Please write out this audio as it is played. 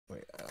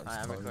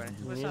I'm recording.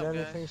 You What's need up,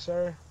 anything, guys?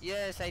 sir?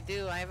 Yes, I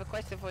do. I have a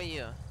question for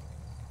you.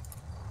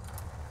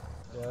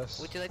 Yes.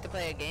 Would you like to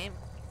play a game?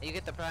 You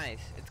get the prize.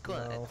 It's cool.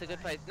 No. It's a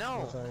good prize. No,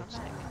 No, come thanks.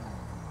 back.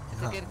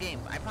 It's a good game.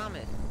 I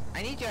promise.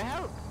 I need your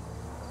help.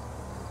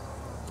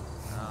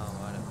 Oh,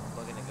 what?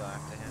 We're gonna go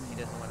after him. He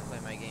doesn't want to play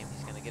my game.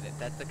 He's gonna get it.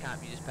 That's the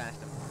cop. You just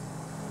passed him.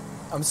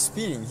 I'm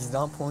speeding. He's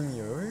not pulling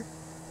me over.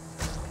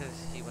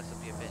 Because he wants to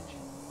be a bitch.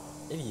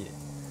 Idiot.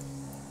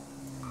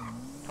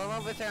 Pull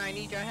over, sir. I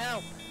need your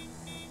help.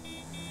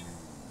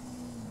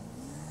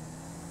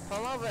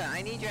 Pull over.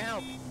 I need your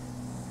help.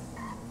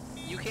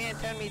 You can't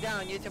turn me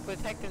down. You're to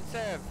protect and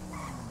serve.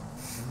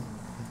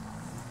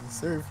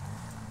 Serve.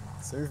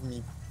 Serve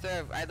me.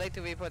 Serve. I'd like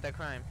to report the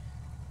crime.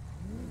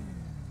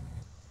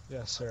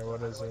 Yes, sir.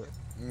 What is it?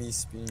 Me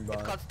speeding by.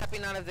 It's called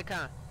stepping out of the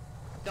car.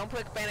 Don't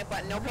click panic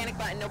button. No panic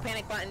button. No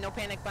panic button. No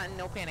panic button.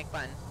 No panic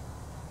button.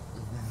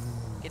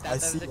 Get out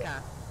of the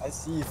car. I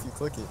see if you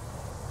click it.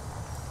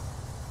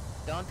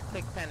 Don't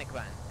click panic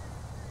button.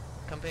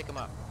 Come pick him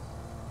up.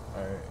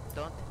 Alright.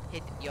 Don't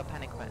hit your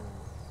panic button.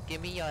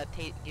 Give me your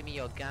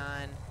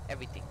gun,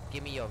 everything.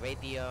 Give me your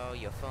radio,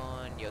 your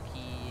phone, your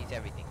keys,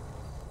 everything.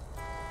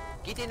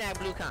 Get in that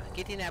blue car.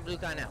 Get in that blue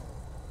car now.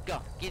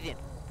 Go. Get in.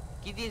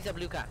 Get in the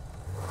blue car.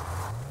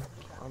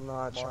 I'm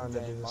not trying to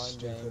do this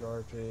stupid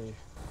RP.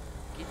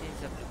 Get in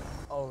the blue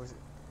car. Oh,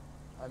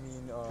 I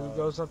mean, Who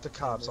goes up to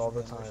cops all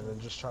the time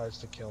and just tries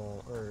to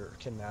kill him or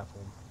kidnap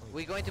him? Like,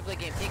 We're going to play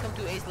game. Take him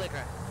to Ace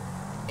Liquor.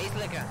 Ace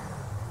Liquor.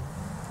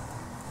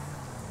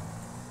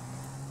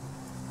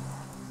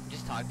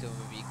 Just talk to him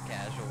and be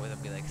casual with him.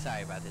 Be like,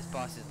 sorry about this.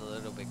 Boss is a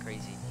little bit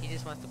crazy. He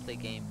just wants to play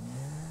game.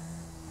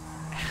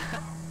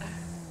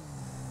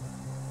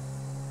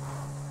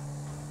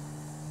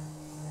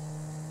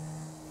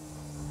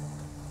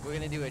 We're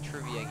gonna do a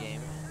trivia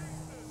game.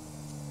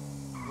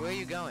 Where are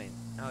you going?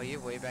 Oh, you're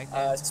way back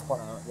there? I spun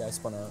out. Yeah, I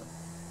spun out.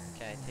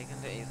 Okay, take him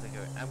to Ace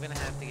Liquor. I'm gonna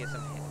have to get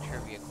some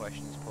trivia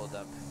questions pulled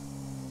up.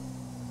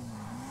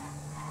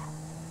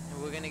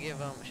 And we're gonna give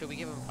him, should we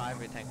give him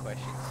 5 or 10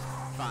 questions?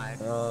 5.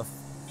 5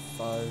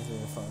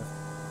 and 5.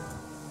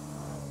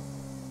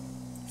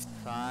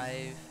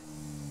 5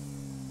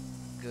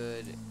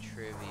 good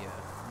trivia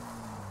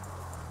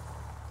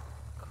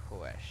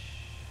questions.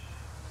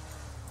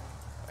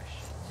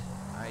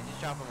 Alright, just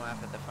drop him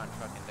off at the front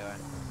fucking door.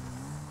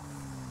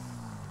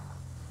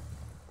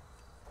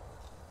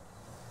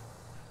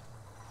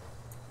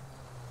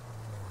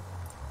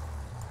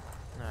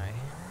 Alright.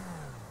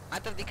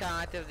 Out of the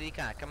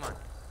car, come on.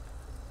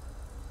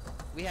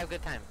 We have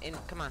good time.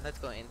 Come on, let's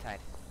go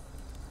inside.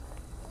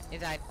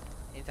 Inside.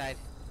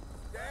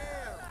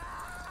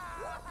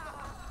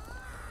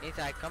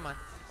 Inside, come on.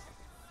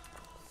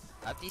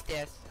 Up these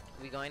stairs.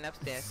 We going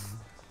upstairs.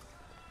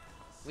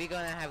 We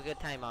gonna have a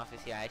good time,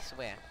 office here, I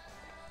swear.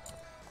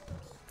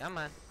 Come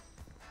on.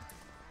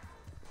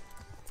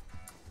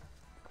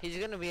 He's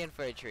gonna be in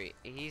for a treat.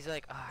 He's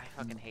like, oh, I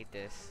fucking hate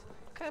this.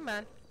 Come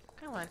on.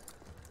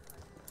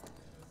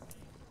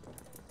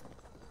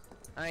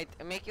 Alright,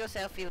 make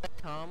yourself feel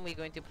at home. We're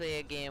going to play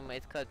a game.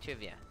 It's called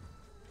trivia.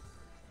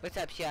 What's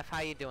up, chef?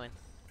 How you doing?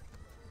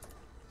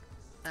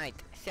 Alright,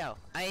 so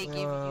I give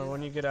you.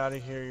 When you get out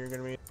of here, you're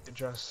gonna be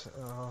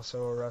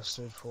also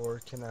arrested for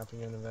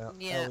kidnapping an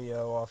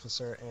LEO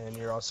officer, and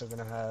you're also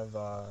gonna have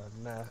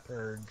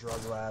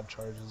drug lab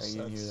charges.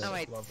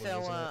 Alright, lovely,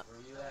 so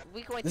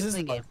we're going to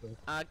play a game.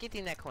 Get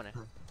in that corner.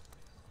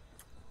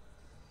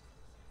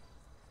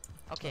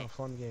 Okay. Oh,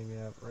 fun game,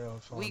 yeah, real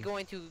fun. We're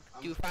going to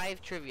do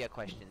 5 trivia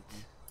questions.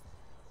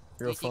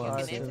 Real fun.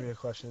 Five trivia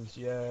questions,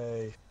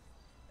 yay.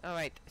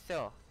 Alright,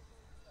 so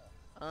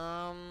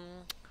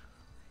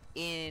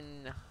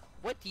in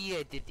what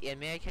year did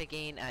America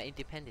gain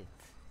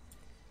independence?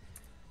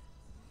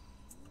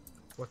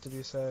 What did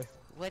you say?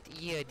 What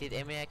year did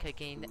America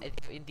gain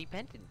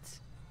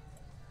independence?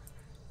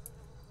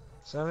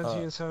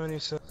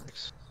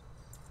 1776.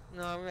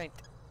 Alright,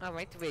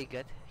 very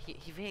good.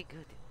 He very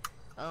good.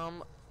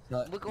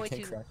 We're going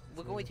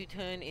to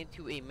turn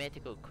into a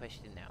medical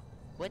question now.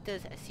 What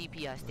does a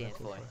CPR stand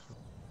for?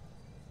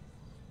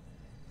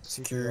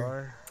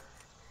 CPR.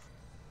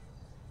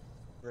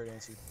 Great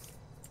answer.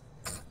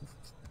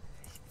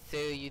 So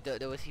you don't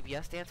know what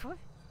CPR stands for?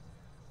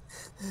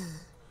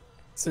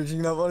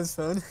 Searching up on his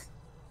phone.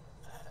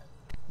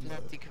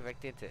 Not the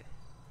correct answer.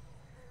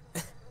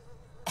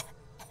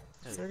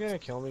 If you're gonna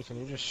kill me, can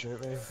you just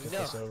shoot me? Get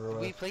this over with.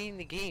 We're playing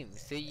the game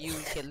so you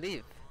can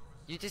live.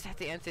 You just have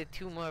to answer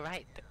 2 more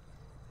right.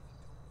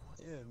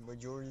 Yeah,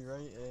 majority right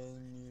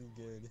and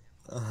you're good.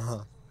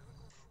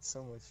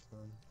 So much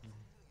fun.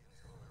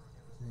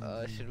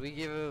 Should we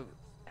give him...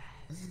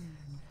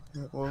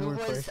 One Who more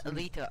was question.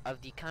 leader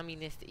of the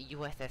communist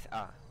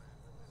USSR?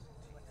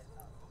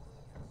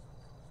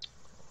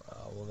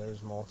 Well,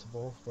 there's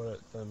multiple, but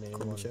the main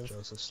one is Khrushchev.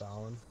 Joseph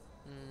Stalin.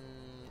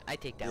 I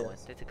take that one.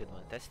 Yes. That's a good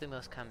one. That's the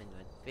most common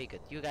one. Very good.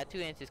 You got 2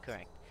 answers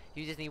correct.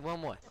 You just need 1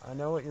 more. I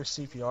know what your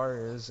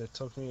CPR is. It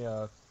took me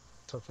a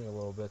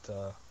little bit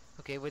to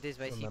Okay, what is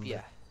my remember.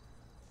 CPR?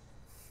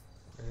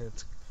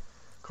 It's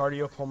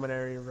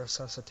Cardiopulmonary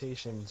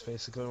resuscitation. It's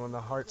basically when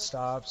the heart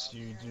stops,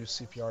 you do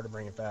CPR to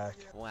bring it back.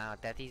 Wow,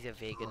 that is a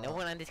very good. No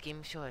one on this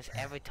game show has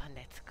ever done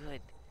that's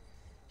good.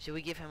 Should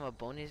we give him a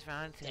bonus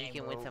round so he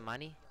can win some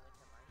money?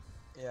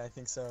 Yeah, I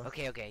think so.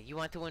 Okay. You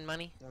want to win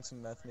money? Want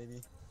some meth,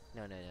 maybe?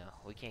 No.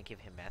 We can't give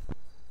him meth. Do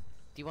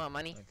you want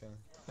money? Okay.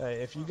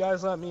 Hey, if you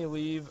guys let me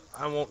leave,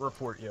 I won't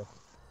report you.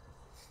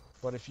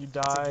 But if you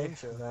die,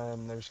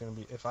 then there's gonna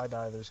be. If I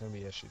die, there's gonna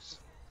be issues.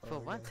 For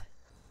what?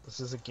 This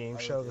is a game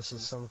show. This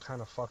is some kind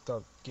of fucked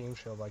up game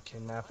show by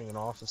kidnapping an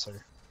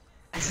officer.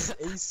 This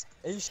is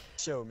Ace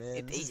show, man.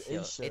 It's This is A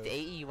Ace show. It's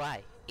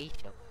A-E-Y. A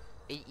show.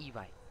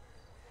 A-E-Y.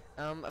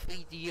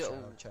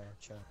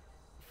 Ciao.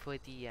 For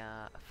the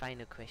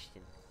final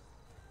question.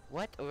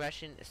 What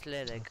Russian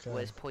Slavic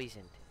was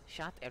poisoned,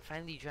 shot, and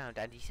finally drowned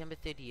on December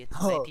 30th,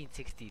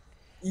 1960?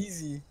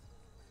 Easy.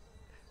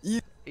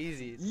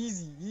 Easy.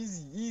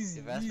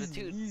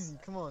 Rasputin. Easy.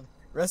 Come on.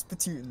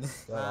 Rasputin.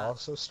 That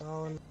also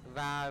Stalin?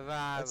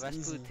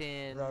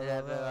 Rasputin,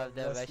 lover of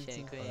the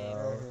Russian queen.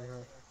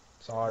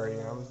 Sorry,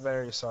 I'm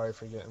very sorry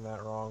for getting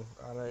that wrong.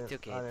 I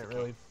didn't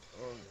really.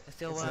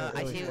 So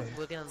I say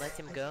we're gonna let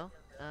him go.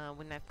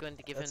 We're not going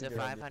to give him the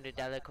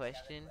 $500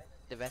 question,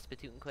 the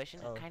Rasputin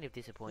question. I'm kind of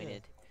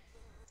disappointed.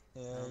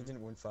 Yeah, he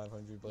didn't win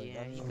 500, but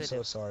yeah, I'm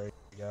so sorry,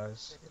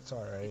 guys. It's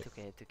alright.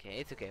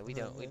 It's okay. We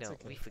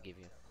forgive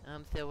you.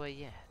 So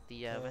yeah,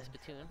 the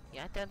Rasputin.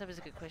 Yeah, I thought that was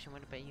a good question.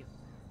 What about you?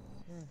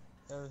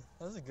 That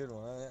was a good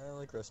one. I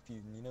like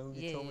Rasputin. You know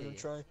who told me to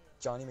try?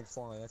 Johnny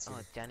McFly. That's it.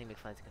 Oh, Johnny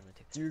McFly's a good one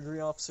too. Do you agree,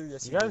 officer?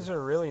 Yes. You guys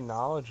are really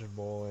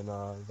knowledgeable in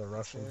the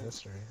Russian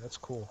history. That's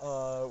cool.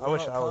 I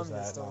wish I was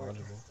that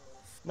knowledgeable.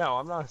 No,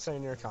 I'm not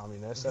saying you're a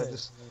communist.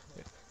 It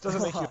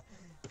doesn't make you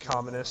a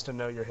communist to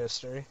know your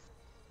history.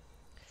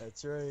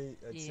 That's right.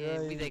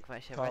 We like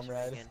Russia,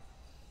 comrade. Again.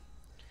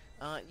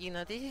 You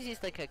know, this is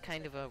just like a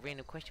kind of a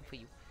random question for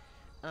you.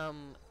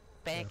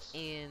 Back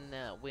in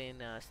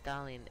when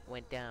Stalin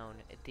went down,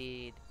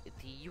 did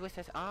the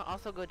USSR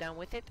also go down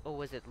with it, or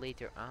was it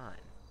later on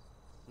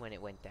when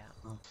it went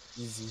down?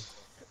 Easy.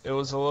 It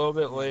was a little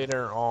bit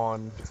later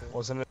on.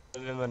 Wasn't it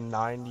in the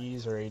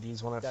 90s or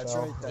 80s when it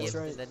fell? That's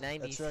right. The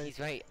 90s. He's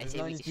right. I say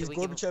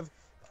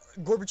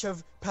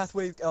Gorbachev,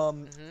 pathway,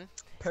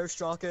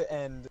 perestroika,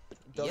 and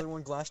the other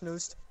one,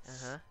 glasnost.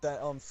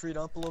 That freed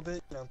up a little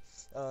bit. You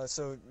know,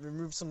 so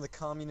remove some of the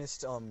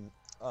communist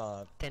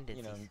tendencies.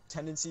 You know,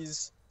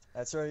 tendencies.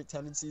 That's right,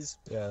 tendencies.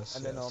 Yes.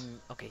 And then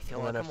okay, so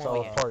when it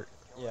fell apart.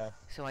 Yeah.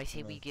 So I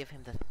say we give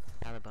him the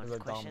 $1,000 bonus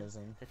question.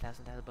 The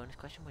 $1,000 bonus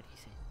question. What do you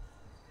say?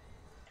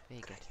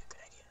 Very good.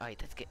 All right,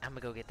 let's get. I'm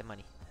gonna go get the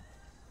money.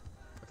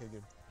 Okay,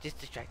 good. Just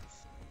distract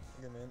us.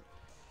 Okay, man.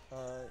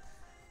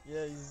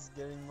 Yeah, he's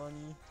getting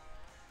money.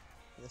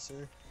 Yes,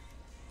 sir.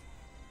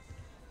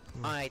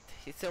 All right.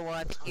 So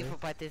thank you for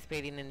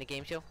participating in the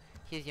game show.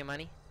 Here's your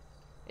money.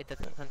 It's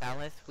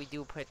 $1,000. We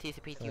do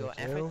participate your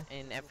effort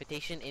and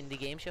effortation in the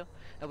game show.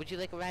 Would you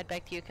like a ride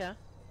back to your car?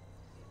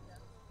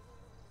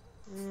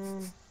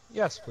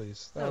 Yes,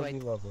 please. That would be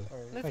lovely.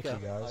 Let's Thank go.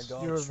 you guys.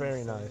 You were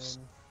very nice.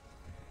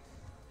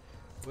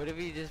 What if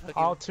you just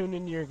I'll tune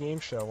into your game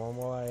show. When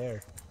will I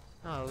air?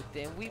 Oh,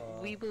 then we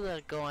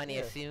will go on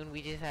air soon.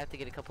 We just have to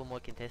get a couple more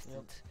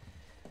contestants.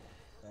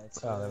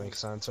 Oh, that makes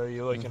sense. Are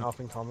you like an up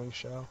and coming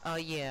show? Oh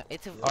yeah,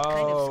 it's a kind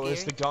of scary.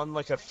 Is the gun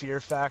like a fear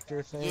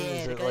factor thing? Yeah,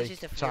 is the it gun's like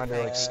just a fear trying to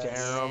like factor.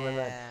 scare them and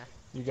then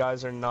you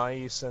guys are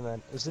nice and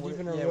then is it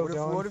even a real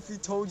gun? What if we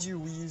told you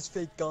we use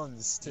fake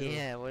guns too?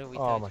 Yeah, what if we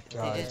Oh my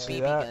god, just see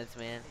BB that? guns,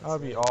 man. That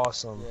would be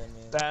awesome. Yeah,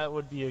 man. That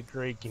would be a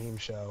great game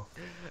show.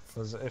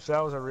 Because if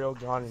that was a real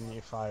gun and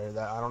you fired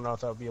that, I don't know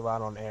if that would be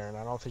allowed on air, and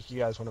I don't think you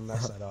guys want to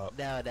mess that up.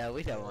 No,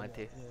 we don't want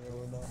to. Yeah,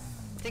 we're not.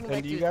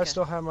 And do you guys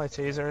still have my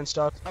taser and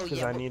stuff? Oh Because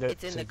yeah, I need it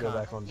it's in to the go car.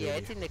 back on duty. Yeah,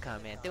 it's in the car,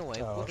 man. Don't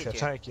worry. Oh, We'll okay. get you.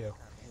 Thank you.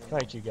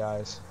 Thank you,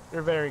 guys.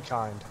 You're very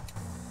kind.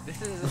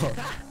 This is.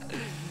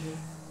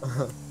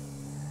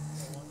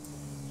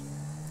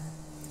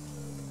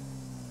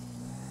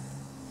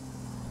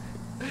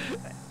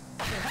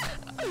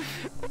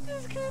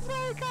 This kid's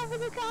very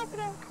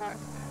confident.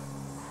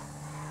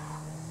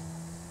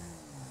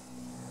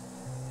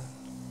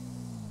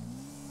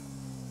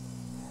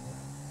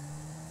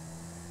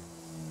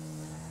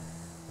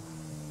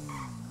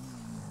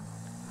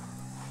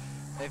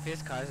 If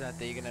his car's not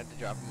there, you're gonna have to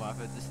drop him off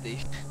at the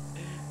station.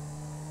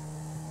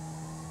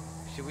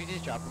 Should we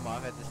just drop him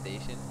off at the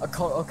station? A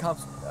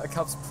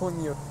cop's pulling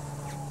me over.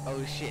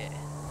 Oh shit.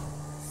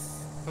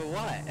 For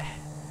what?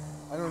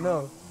 I don't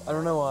know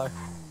why.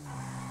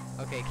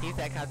 Okay, keep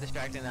that cop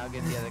distracted and I'll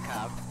get the other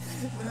cop.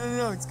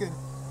 No, it's good.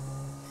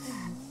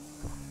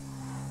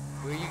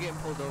 Where are you getting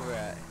pulled over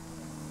at?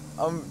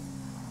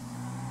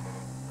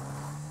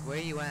 Where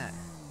are you at?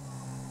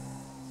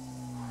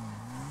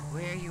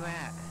 Where are you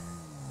at?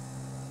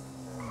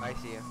 I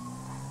see you.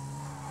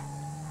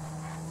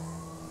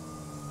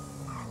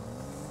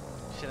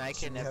 Should I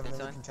kidnap this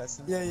one?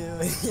 Yeah,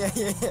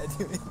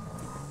 do it.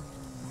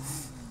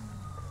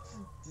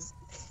 Just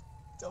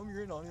tell me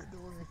you're in on it,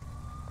 don't worry.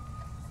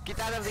 Get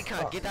out of the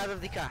car, get out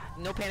of the car.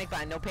 No panic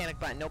button, no panic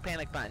button, no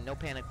panic button, no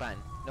panic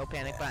button. No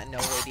panic button, no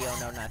radio,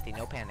 no nothing.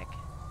 No panic.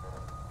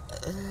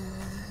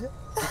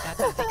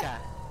 Zika.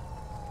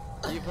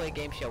 You play a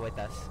game show with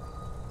us.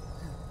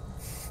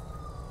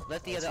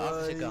 Let the other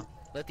officer go.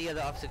 Let the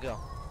other officer go.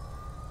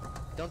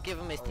 Don't give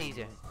him his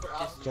taser.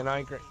 Just Can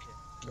I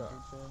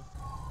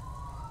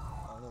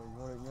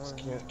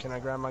Can I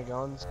grab my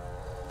guns?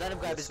 let him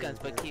grab his guns,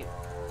 but keep.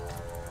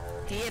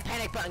 He hit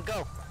panic button.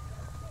 Go.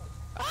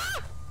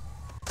 Ah!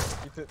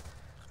 Keep it.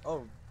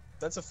 Oh,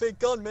 that's a fake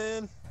gun,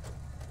 man.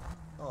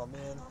 Oh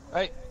man.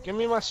 Hey, give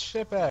me my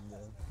shit back.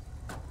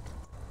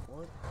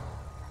 What?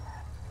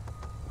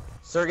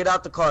 Sir, get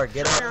out the car.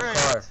 Get out the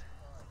car.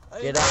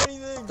 Get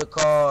out the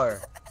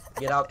car.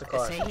 Get out the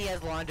car. Say he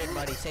has laundered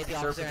money. Say the Sir,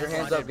 officer put your has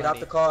hands laundered up. Get out money.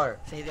 the car.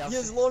 Say the He officer.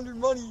 has laundered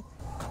money.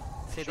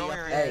 Say the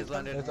officer Hey, has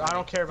laundered money. I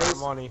don't care about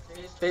money.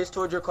 Face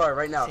towards your car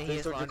right now. Say he Face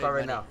has towards your car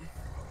right now. laundered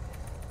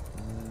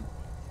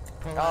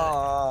Pull out.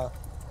 Ah.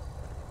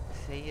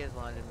 Say he has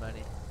laundered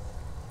money.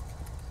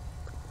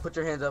 Put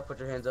your hands up. Put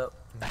your hands up.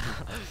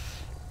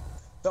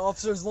 The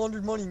officer's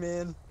laundered money,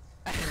 man.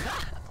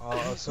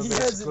 So He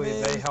has it, basically,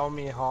 man. they held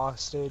me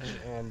hostage,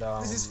 and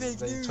This is fake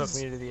they took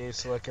news. me to the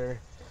Ace Liquor.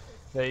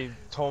 They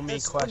told me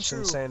That's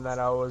questions untrue. saying that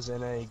I was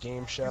in a game You can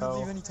leave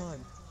show,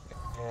 anytime.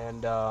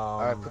 and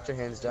Alright, put your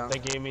hands down. they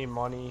gave me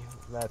money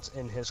that's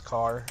in his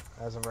car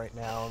as of right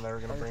now, and they were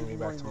gonna bring me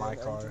back to my I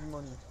didn't car. give you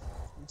money.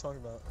 What are you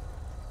talking about?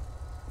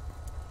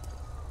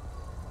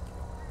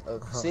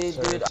 See,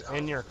 So dude, it's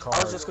in your car.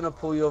 I was just gonna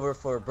pull you over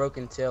for a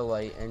broken tail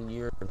light, and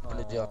you're in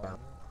the jail now.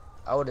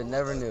 I would have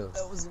never knew.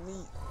 That wasn't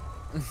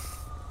me.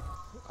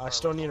 I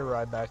still need a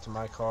ride back to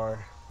my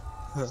car.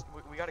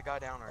 We got a guy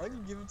down I right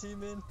can give it to you,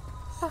 man.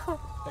 I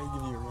can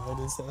give you a ride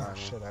as Oh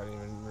shit, I didn't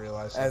even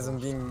realize As that. I'm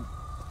being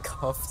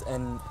cuffed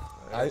and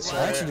I Sir,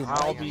 actually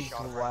I'll didn't be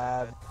shot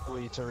right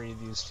gladly to read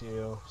these to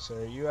you.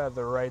 Sir, you have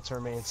the right to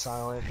remain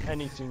silent.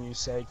 Anything you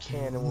say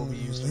can and will be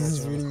used He's against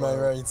you in reading the my court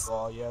of rights.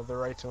 law. You have the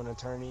right to an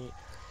attorney,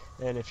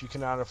 and if you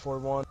cannot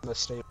afford one, the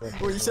state will.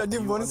 Wait, should I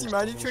do You wanna see understand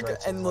magic these trick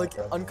rights and as like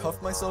well. uncuff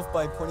myself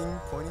by pointing?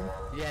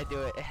 Yeah, do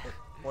it.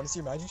 Wanna see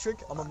a magic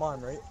trick? I'm a mime,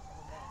 right?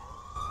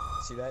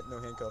 See that? No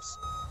handcuffs.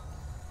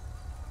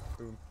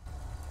 Boom.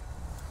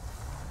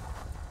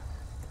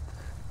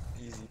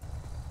 Easy.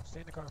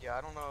 Stay in the car. Yeah,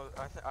 I don't know.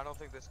 I don't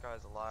think this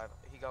guy's alive.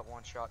 He got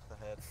one shot to the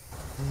head.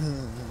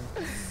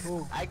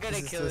 I gotta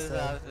This is kill so this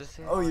sad.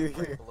 officer. Oh, you're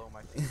Right here. below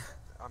my feet.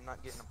 I'm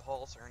not getting a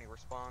pulse or any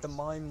response. The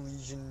mime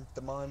legion,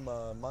 the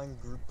mime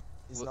group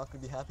is not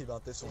gonna be happy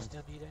about this one.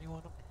 Still need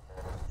anyone?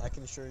 I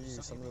can assure you,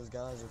 some of those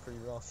guys are pretty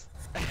rough.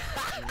 I mean,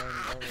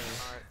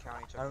 Alright,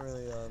 county I don't took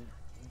really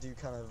do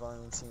kind of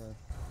violence, you know.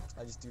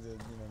 I just do the,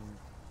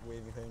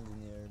 waving hand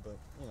in the air, but,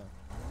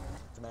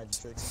 the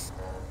magic tricks.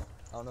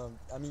 I don't know.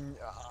 I mean,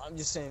 I'm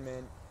just saying,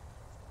 man,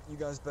 you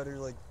guys better,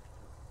 like,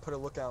 put a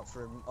lookout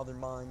for other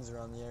mimes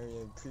around the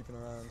area creeping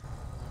around.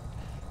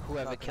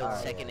 Whoever Not killed gonna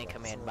lie, second in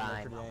command some of them are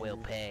mime pretty will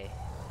angry. pay.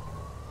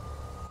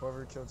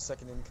 Whoever killed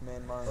second in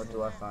command mime, What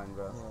do I find,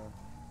 bro?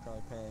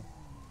 probably pay.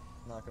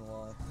 Not gonna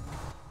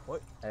lie.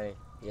 Hey,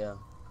 yeah.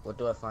 What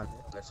do I find?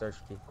 The search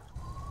key.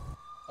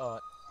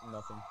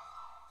 Nothing.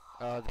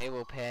 Oh, they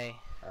will pay.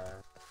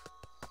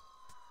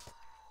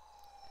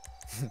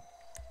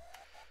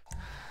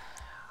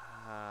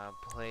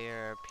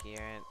 Player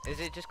appearance. Is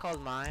it just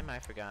called mime? I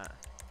forgot.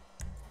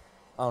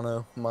 I don't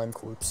know. Mime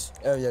corpse.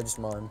 Oh yeah, just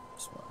mime.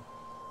 Just mime.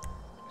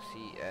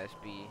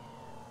 CSB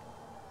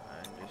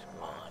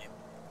underscore.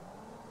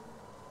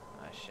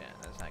 Oh shit,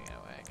 that's not gonna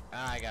work.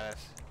 Ah, I got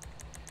us.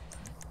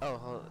 Oh,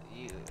 hold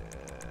you.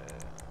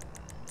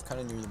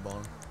 Kind of near the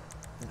bottom.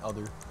 And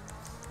other.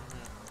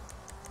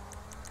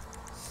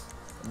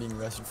 I'm being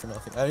arrested for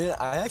nothing.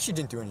 I actually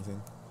didn't do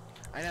anything.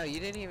 I know you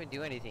didn't even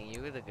do anything.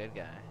 You were the good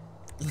guy.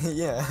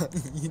 Yeah,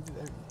 you did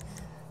everything.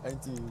 I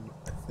do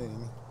a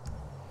thing.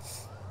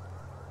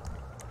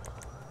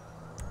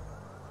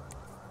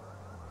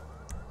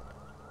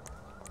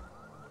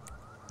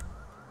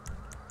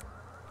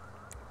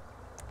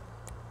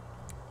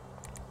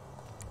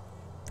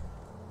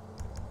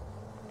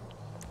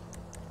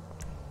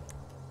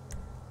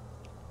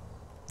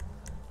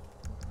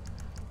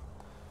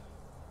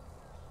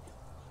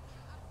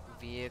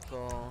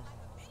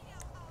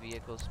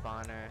 Vehicle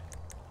spawner,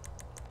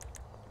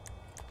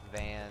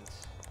 vans.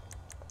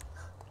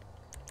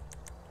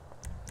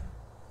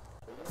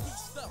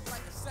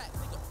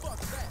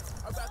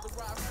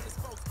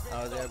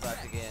 Oh, they're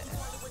about to get.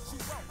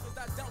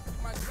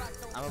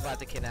 I'm about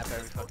to kidnap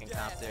every fucking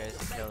cop there is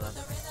and kill them.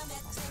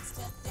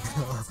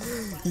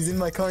 He's in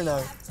my car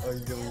now. Oh, you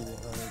deleted it.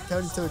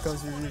 County tow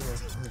comes to your vehicle.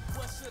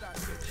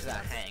 Should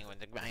I hang with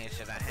the grind?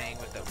 Should I hang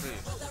with the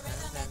boot?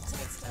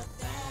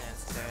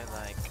 They're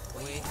like,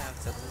 we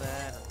have to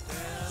let them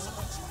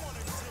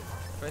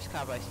through. First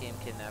cop I see him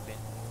kidnapping.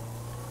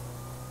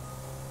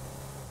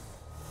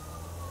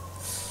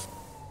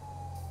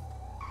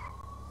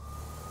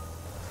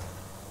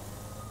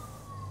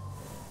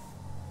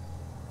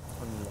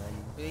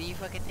 Do you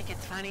fucking think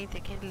it's funny to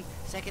kill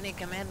second in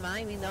command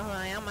mine? You know who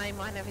I am? I'm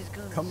one of his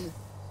goons. Come.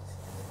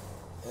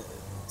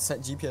 Set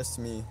GPS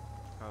to me.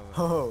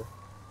 Oh. Oh.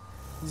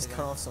 You just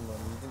cut off somebody.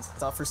 You didn't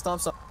stop for stop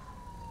sign.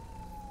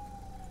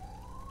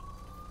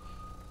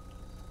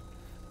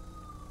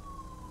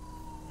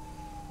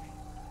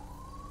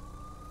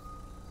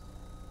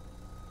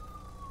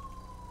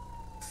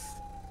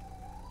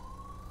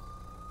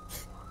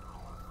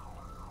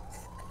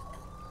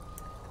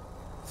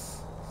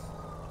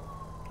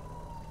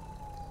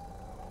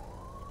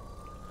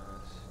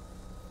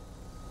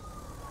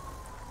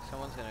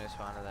 Someone's gonna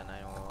respond to that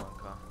 911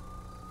 call.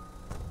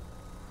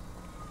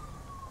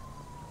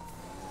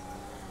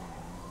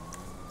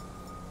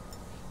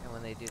 And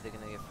when they do, they're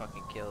gonna get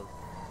fucking killed.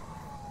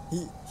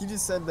 He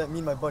just said that me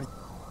and my buddy.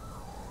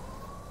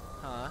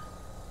 Huh?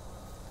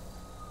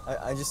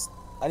 I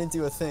didn't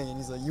do a thing, and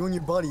he's like, you and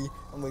your buddy.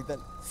 I'm like that.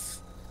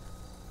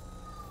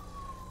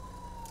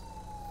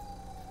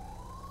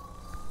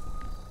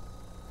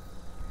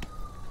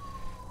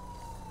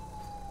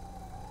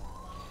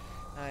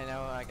 I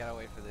know, I gotta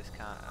wait for this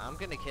con. I'm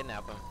gonna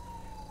kidnap him.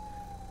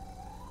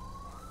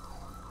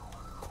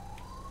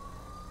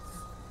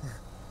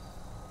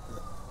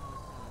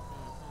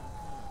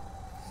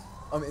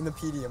 I'm in the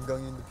PD. I'm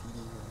going in the PD.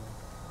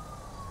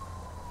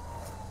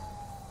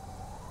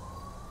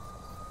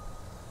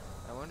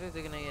 I wonder if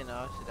they're gonna get an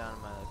officer down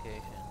in my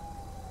location.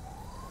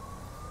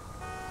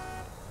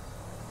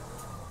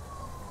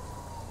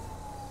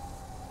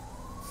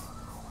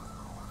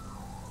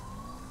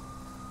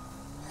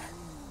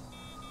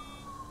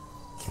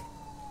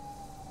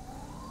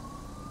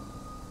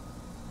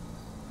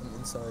 I'm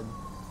inside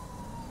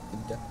the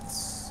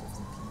depths of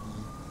the PD.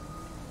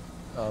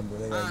 Where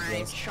they got I'm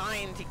dressed.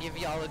 trying to give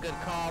y'all a good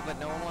call, but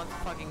no one wants to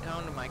fucking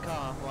come to my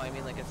call. Well, I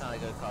mean, like, it's not a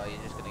good call.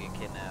 You're just gonna get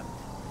kidnapped.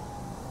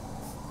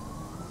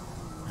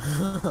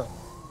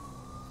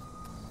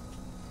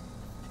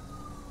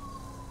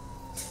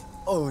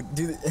 Oh,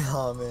 dude.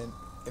 Oh, man.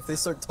 If they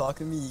start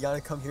talking to me, you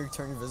gotta come here,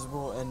 turn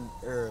invisible, and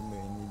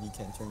maybe you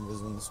can't turn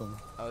invisible in this one.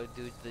 Oh,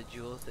 dude, the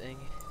jewel thing.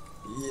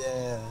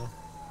 Yeah.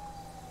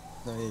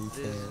 No, yeah, you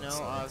There's can't. no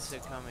so officer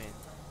coming.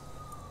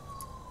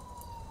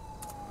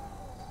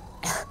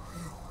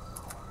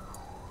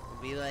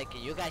 Be like,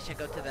 you guys should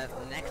go to the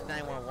next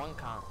 911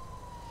 call.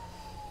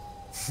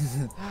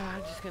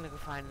 I'm just gonna go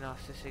find an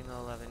officer,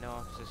 signal 11. No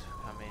officers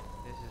coming.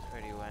 This is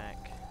pretty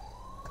whack.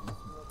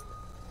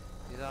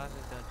 These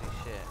officers don't do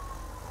shit.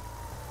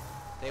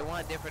 They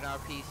want different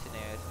RP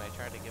scenarios, and I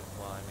try to give them,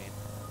 well, I mean.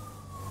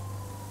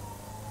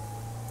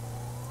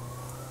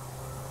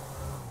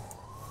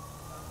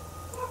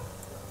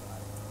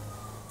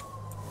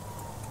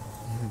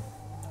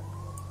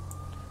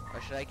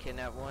 Or should I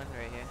kidnap one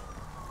right here?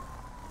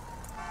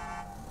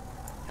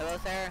 Hello,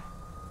 sir?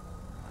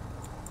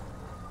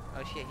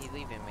 Oh shit, he's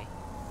leaving me.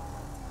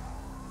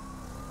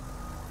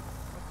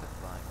 What the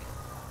fuck?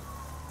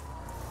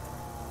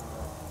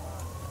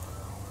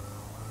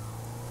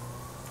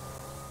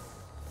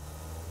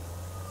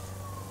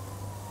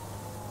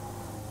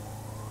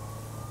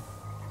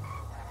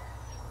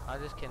 I'll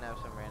just kidnap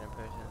some random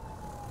person.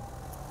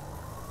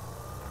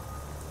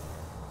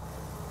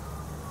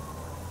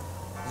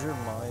 Is your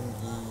mime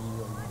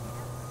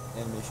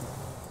animation?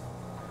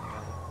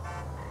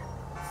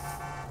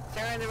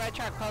 Sir, in the red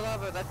truck, pull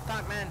over. Let's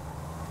talk, man.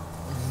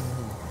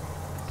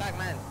 Let's talk,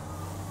 man.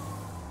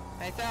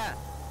 Hey, sir.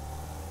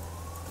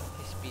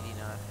 He's speeding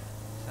off.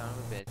 Son of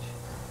a bitch.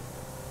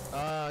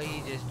 Oh,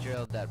 he just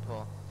drilled that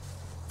pole.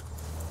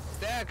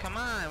 Sir, come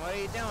on. What are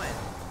you doing?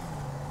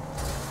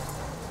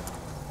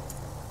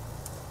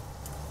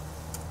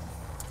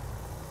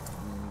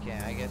 Okay,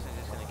 I guess I'm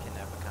just gonna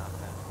kidnap a cop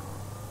then.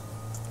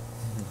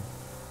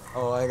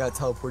 Oh, I got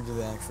teleported to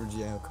the actual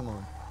jail. Come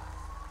on.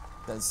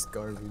 That's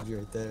garbage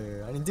right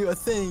there. I didn't do a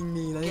thing,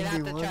 man. I Get didn't out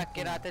do the one truck.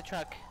 Get thing. out the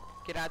truck.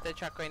 Get out the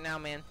truck right now,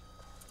 man.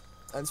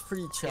 That's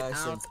pretty trash.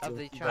 out of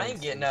the truck. I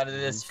ain't getting out of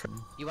this.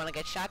 You wanna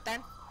get shot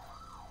then?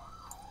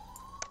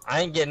 I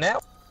ain't getting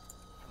out.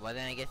 Well,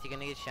 then I guess you're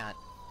gonna get shot.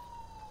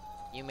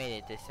 You made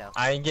it this self.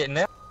 I ain't getting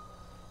out.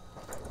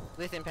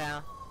 Listen,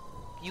 pal.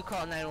 You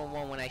call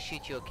 911 when I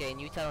shoot you, okay?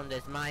 And you tell them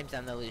there's mimes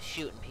on the loose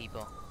shooting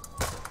people.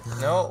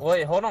 No,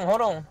 wait, hold on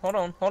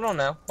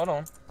now, hold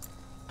on.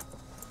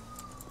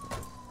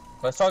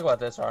 Let's talk about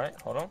this, alright?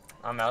 Hold on.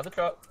 I'm out of the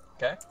truck,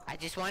 okay? I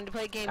just wanted to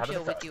play a game Out of the show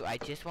with truck. you. I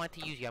just want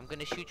to use you. I'm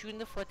gonna shoot you in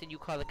the foot and you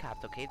call the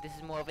cops, okay? This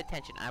is more of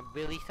attention. I'm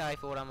really sorry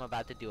for what I'm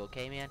about to do,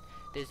 okay, man?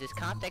 There's this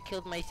cop that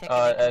killed my second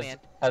in command,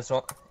 as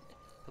long,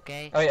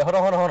 okay? oh yeah, hold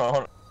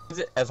on. Is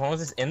it, as long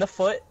as it's in the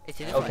foot, It's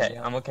in the okay, foot.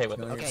 Yeah. I'm okay with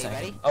it. Okay, you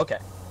ready? Okay.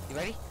 You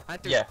ready? On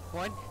three. Yeah.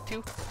 1,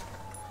 2.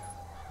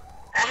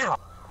 Ow!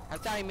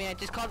 I'm sorry, man.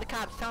 Just call the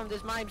cops. Tell them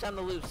there's mimes on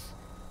the loose.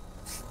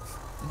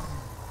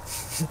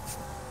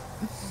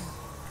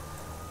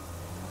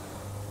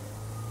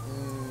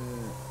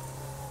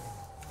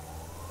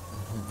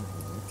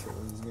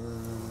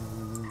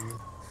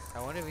 I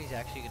wonder if he's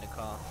actually gonna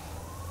call.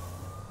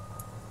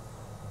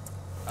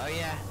 Oh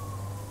yeah,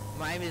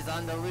 mime is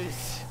on the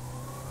loose.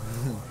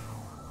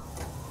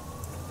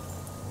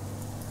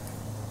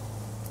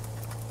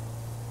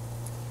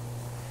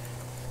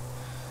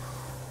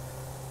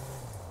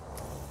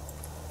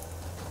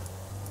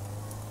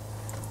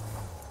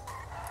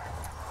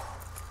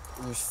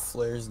 There's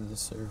flares in the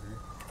server.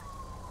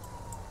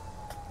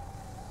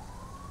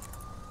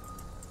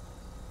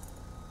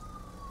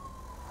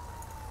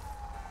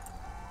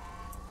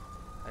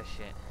 Oh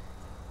shit.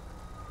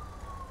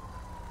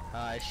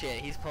 Oh shit,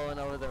 he's pulling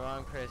over the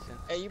wrong person.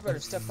 Hey, you better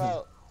step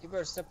out. You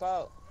better step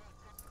out.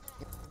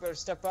 You better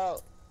step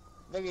out.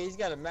 Look at, he's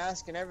got a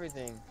mask and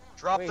everything.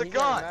 Drop Wait, the he's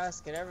got a gun!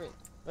 mask and everything.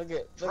 Look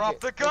at. Drop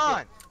the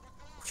gun!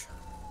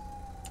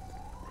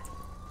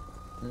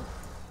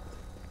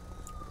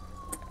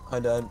 Hi,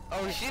 Dad.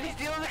 Oh shit, he's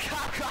stealing the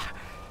car!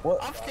 What?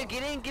 Officer,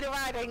 get in, get a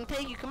ride, I can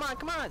take you, come on,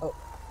 come on! Oh,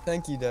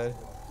 thank you, Dad.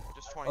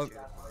 Just 22.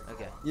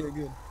 Okay. Yeah,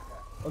 good.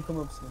 I'll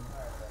come up soon.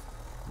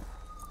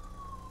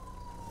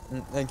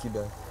 Thank you,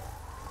 Dad.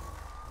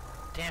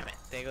 Damn it,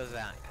 there goes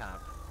that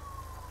cop.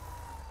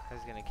 I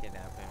was gonna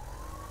kidnap him.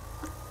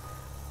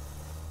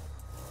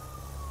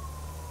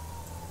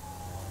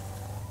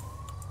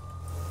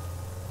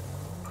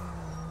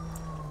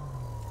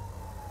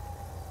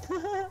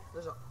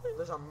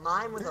 There's a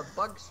mime with a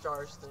bug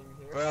stars thing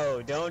here.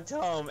 Bro, don't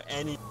tell him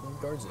any.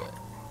 What guard's that?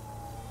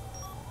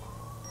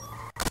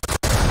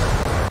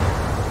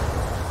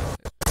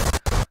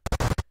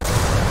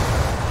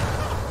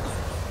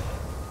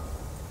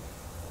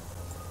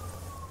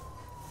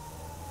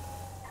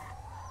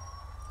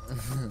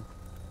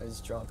 I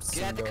just dropped.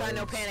 Get out the car,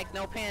 no panic,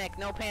 no panic,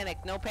 no panic,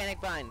 no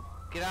panic button.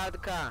 Get out of the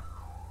car.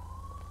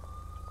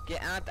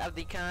 Get out of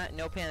the car,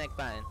 no panic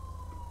button.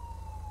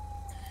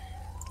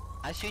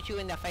 I'll shoot you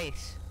in the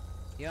face.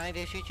 You want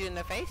me to shoot you in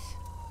the face?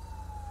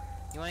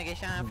 You want to get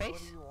shot in the face? What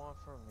do you want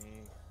from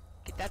me?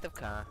 Get out of the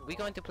car. We're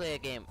going to play a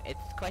game. It's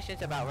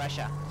questions about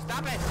Russia.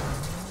 Stop it!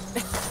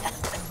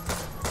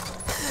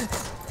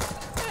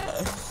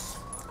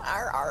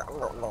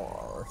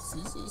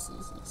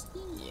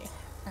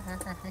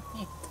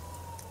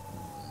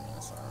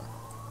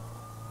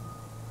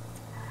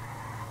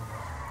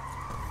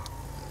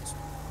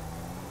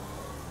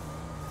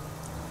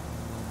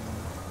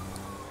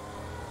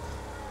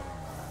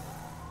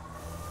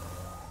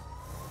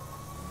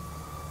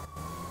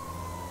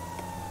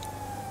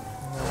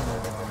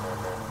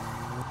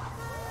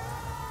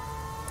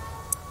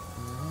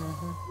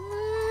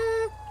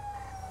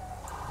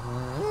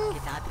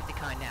 Get out of the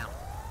car now.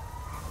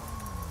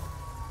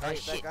 Oh Hey,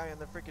 shit. that guy in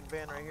the freaking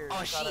van right here. Oh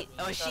He shot at shit. me,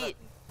 Oh he shot at shit.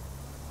 me.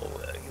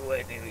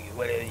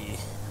 What are you?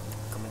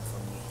 Coming for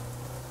me.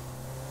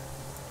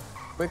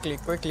 Quickly.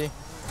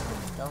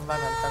 Come back,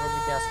 I'm trying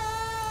to gas.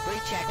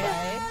 Brake check,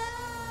 right?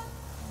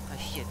 Oh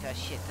shit, oh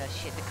shit, oh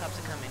shit, the cops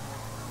are coming.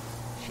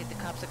 Shit, the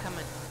cops are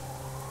coming.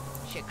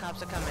 Shit,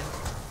 cops are coming.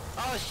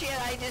 Oh shit,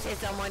 I just hit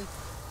someone.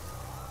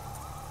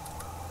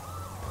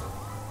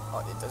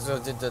 Oh, so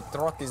the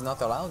truck is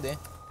not allowed, eh?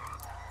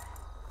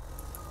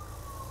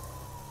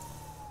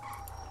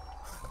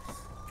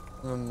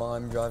 My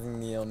mom driving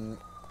the you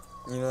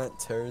know that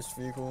terrorist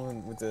vehicle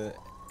with the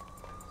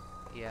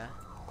Yeah.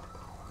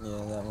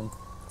 that one,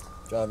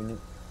 driving it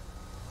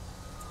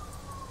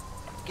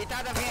Get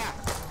out of here!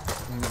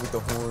 with the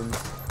horn.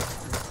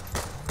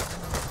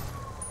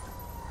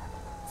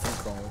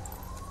 Keep going.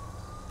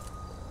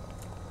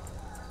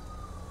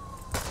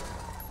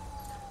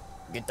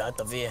 Get out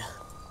of here!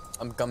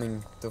 I'm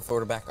coming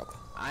for backup.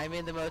 I'm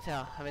in the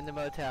motel. I'm in the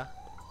motel.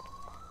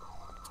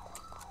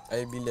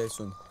 I'll be there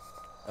soon.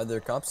 Are there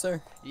cops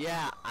there?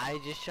 Yeah, I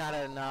just shot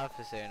at an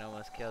officer and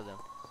almost killed him.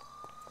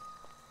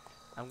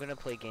 I'm gonna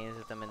play games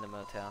with them in the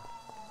motel.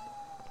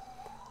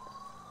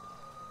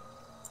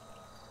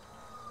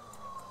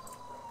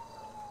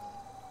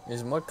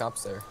 There's more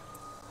cops there.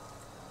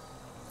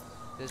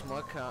 There's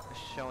more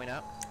showing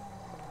up.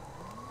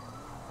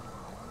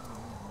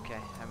 Okay,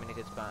 I'm in a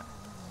good spot.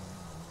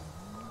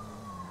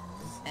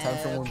 Time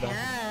for more backup.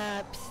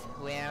 Cops,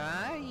 where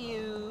are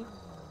you?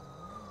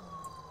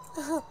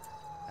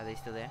 Are they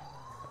still there?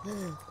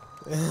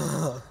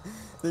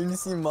 Then you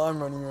see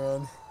mom running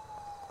around.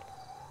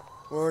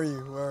 Where are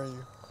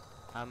you?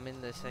 I'm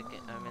in the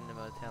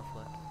motel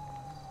floor.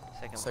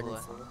 Second Second floor.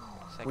 floor.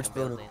 Second Which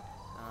building. building?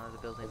 The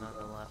building on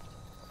the left.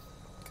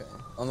 Okay.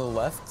 On the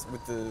left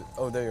with the.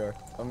 Oh, there you are.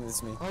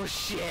 It's me. Oh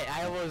shit,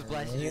 I almost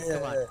blessed you. Yeah.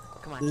 Come on.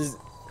 Come on. There's.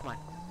 Come on.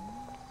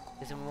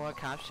 Is there more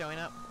cops showing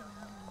up?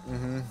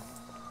 Mm-hmm.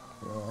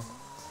 Yeah. In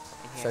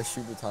Should I here.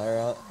 shoot the tire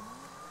out?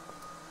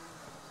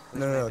 Where's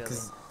No, my no, building?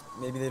 because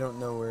maybe they don't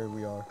know where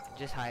we are.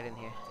 Just hide in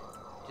here.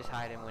 Just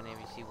hide in whenever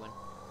you see one.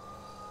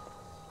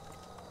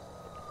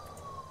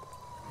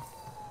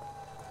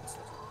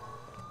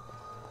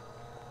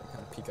 I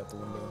kind of peek out the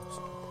window.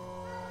 So.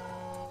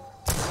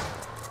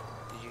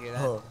 Did you hear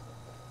that? Oh.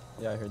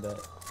 Yeah, I heard that.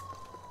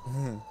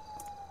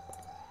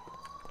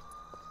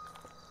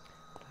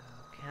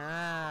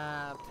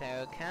 Cops,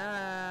 oh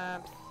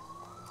cops.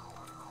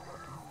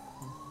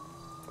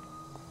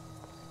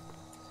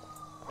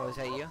 Oh, is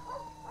that you?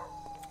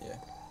 Yeah.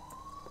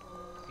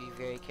 Be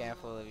very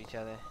careful of each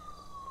other.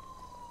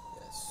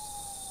 Yes.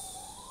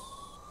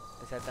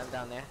 Is that them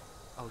down there?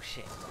 Oh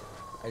shit.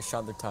 I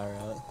shot their tire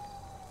out.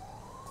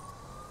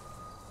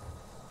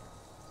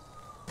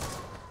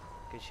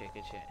 Good shit,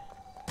 good shit.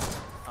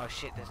 Oh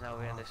shit, there's no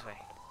way in this way.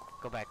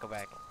 Go back, go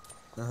back.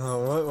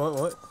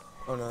 What?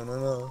 Oh,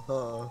 no.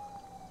 Uh-oh.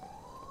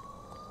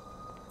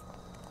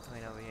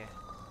 Coming over here.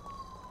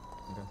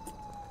 Okay.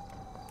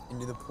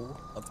 Into the pool,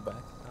 out the back.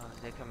 Oh,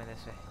 they're coming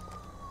this way.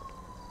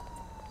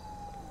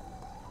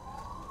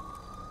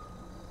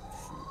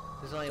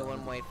 There's only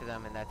one way for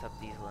them, and that's up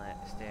these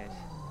stairs.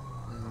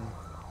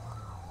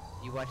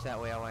 You watch that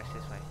way, I'll watch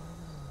this way.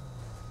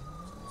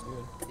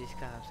 Good. These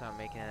cops aren't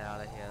making it out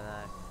of here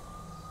alive.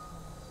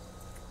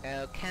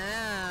 Oh,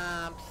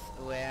 cops!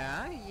 Where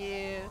are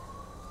you?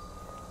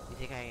 You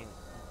think I can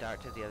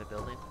dart to the other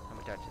building? I'm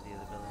gonna dart to the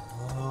other building.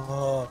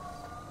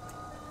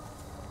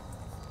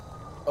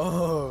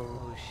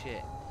 Oh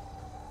shit.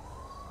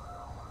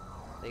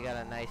 They got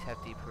a nice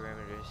hefty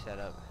perimeter set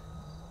up.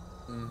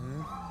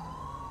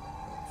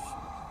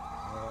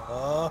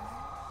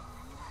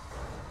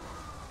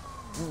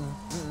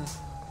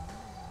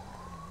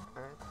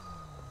 Alright.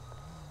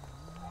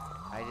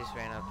 I just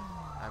ran up.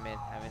 I'm in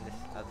this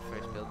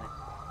first building.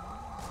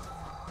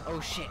 Oh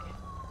shit.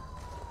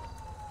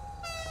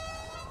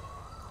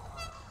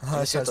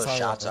 Let's see what those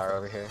shots are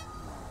over here.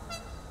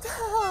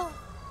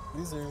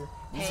 These are.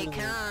 Hey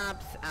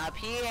cops, up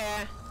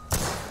here.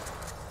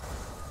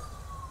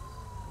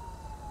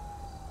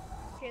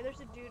 Okay, there's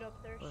a dude up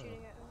there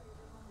shooting at him.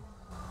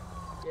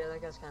 Yeah,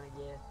 that guy's kind of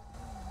gay.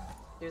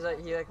 He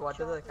walked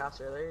up to the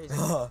cops earlier. He's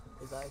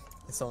like,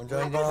 Is someone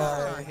driving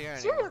by?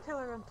 serial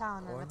killer in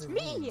town, and it's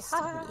me. Idiot.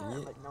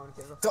 Like, no one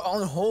cares. They're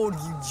on hold,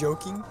 you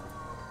joking?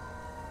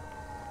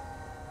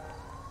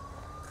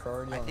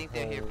 Priority I on think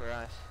they're here hold. for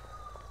us.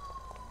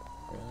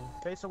 Really?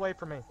 Face away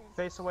from me.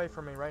 Face away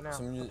from me right now.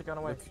 Put the gun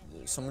away.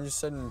 Someone just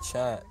said in the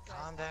chat.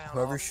 Calm down.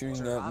 Whoever's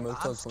shooting officer. at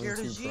Motel I'm scared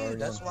 22 as you. priority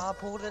That's on why I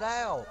pulled it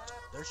out.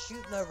 They're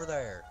shooting over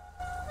there.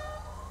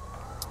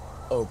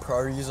 Oh,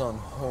 priority's on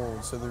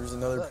hold, so there's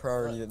another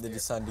priority that they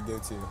decided to go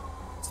to.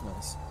 It's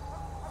nice.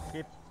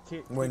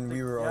 When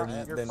we were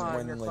already, you're then fine,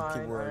 when you're like fine,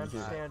 people were I already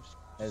here. understand.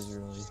 As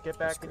really. Just get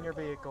back in your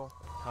vehicle. Oh,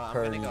 I'm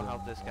Priority gonna go zone.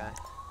 help this guy.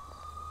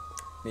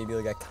 Maybe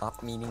like a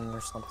cop meeting or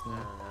something. I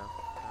don't know.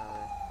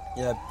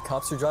 Yeah,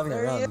 cops are driving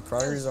There he around.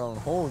 Priorities are on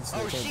hold, so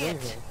Oh, they can't do shit.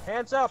 anything.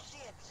 Hands up!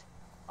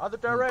 Other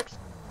direction.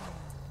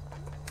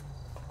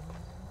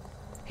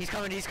 He's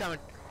coming.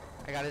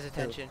 I got his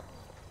attention.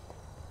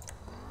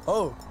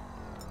 Oh!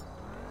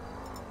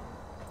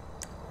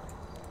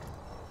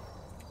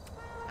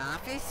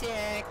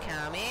 Officer,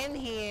 come in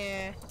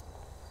here.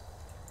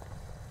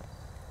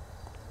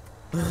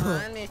 Come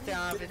on, Mr.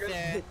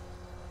 Officer.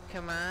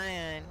 Come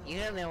on. You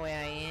don't know where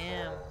I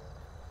am.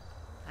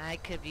 I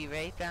could be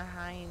right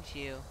behind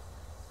you.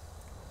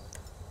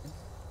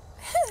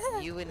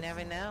 You would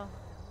never know.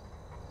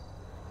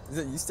 Is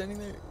that you standing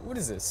there? What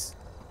is this?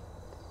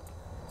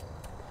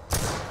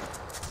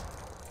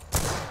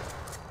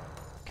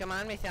 Come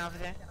on, Mr.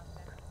 Officer.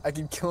 I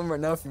can kill him right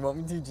now if you want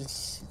me to.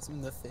 Just shoot him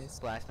in the face.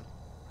 Blast him.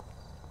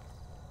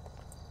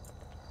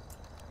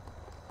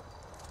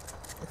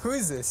 Who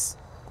is this?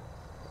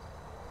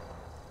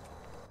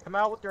 Come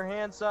out with your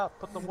hands up.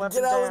 Put the weapon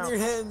Get out down. with your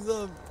hands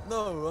up!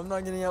 No, I'm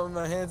not getting out with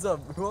my hands up.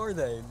 Who are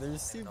they? They're No,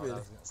 stupid. that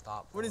doesn't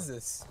stop. What is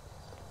this?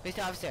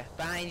 Mr. Officer,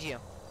 behind you.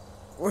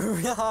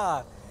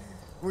 Yeah.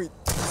 Wait,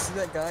 you see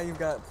that guy who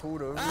got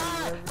pulled over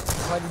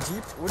by the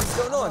Jeep? What is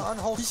going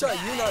on? He shot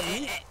you, not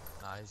me.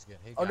 Nah, he's good.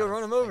 He Oh, got no, him.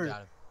 run him He over.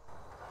 got him.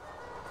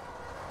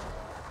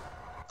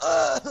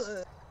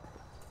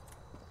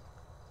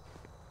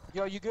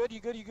 Yo, you good? You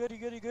good? Are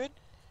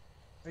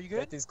you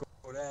good? That is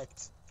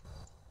correct.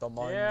 The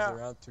mimes Yeah.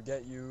 are out to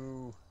get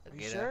you. Are you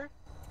Get sure?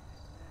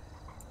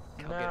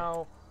 Go get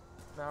No,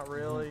 not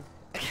really.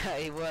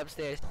 Okay, we're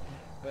upstairs.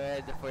 We're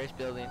at the first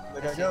building.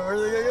 Where'd they go?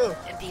 Where'd they go?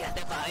 And the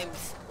other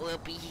mimes will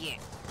be here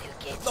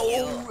to get No,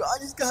 you. I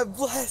just got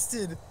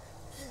blasted.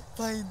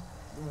 By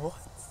what?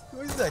 Who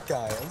is that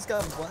guy? I just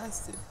got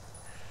blasted.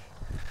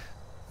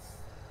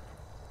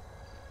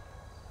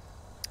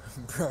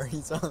 Bro,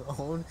 he's on his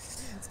own.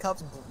 This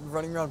cop's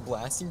running around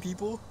blasting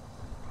people.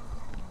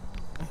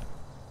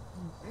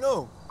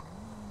 No.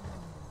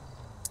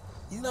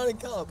 He's not a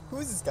cop. Who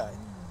is this guy?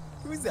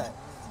 Who is that?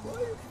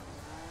 What?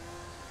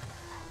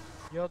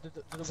 Yo, did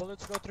the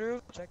bullets go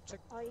through? Check.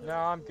 Oh, yeah. No,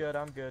 I'm good.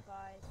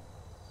 Bye.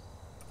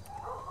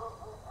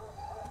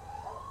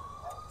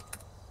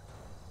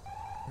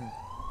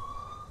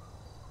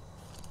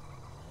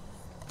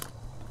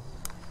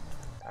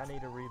 I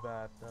need a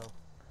revive though.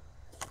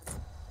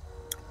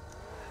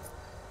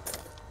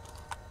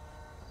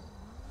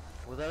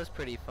 Well, that was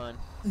pretty fun.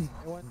 It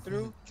went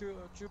through,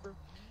 Trooper?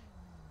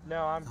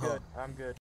 No, I'm good.